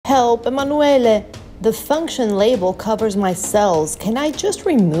Help, Emmanuele! The function label covers my cells. Can I just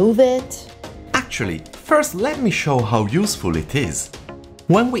remove it? Actually, first let me show how useful it is.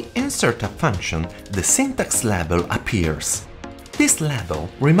 When we insert a function, the syntax label appears. This label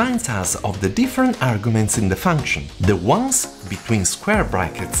reminds us of the different arguments in the function. The ones between square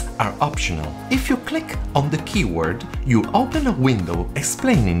brackets are optional. If you click on the keyword, you open a window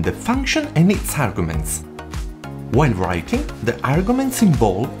explaining the function and its arguments. While writing, the arguments in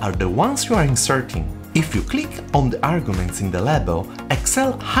bold are the ones you are inserting. If you click on the arguments in the label,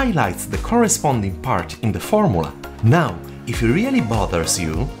 Excel highlights the corresponding part in the formula. Now, if it really bothers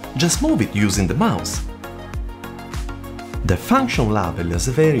you, just move it using the mouse. The function label is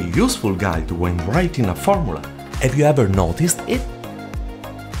a very useful guide when writing a formula. Have you ever noticed it?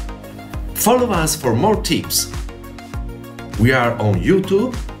 Follow us for more tips. We are on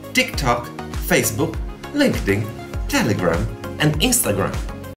YouTube, TikTok, Facebook, LinkedIn, Telegram and Instagram.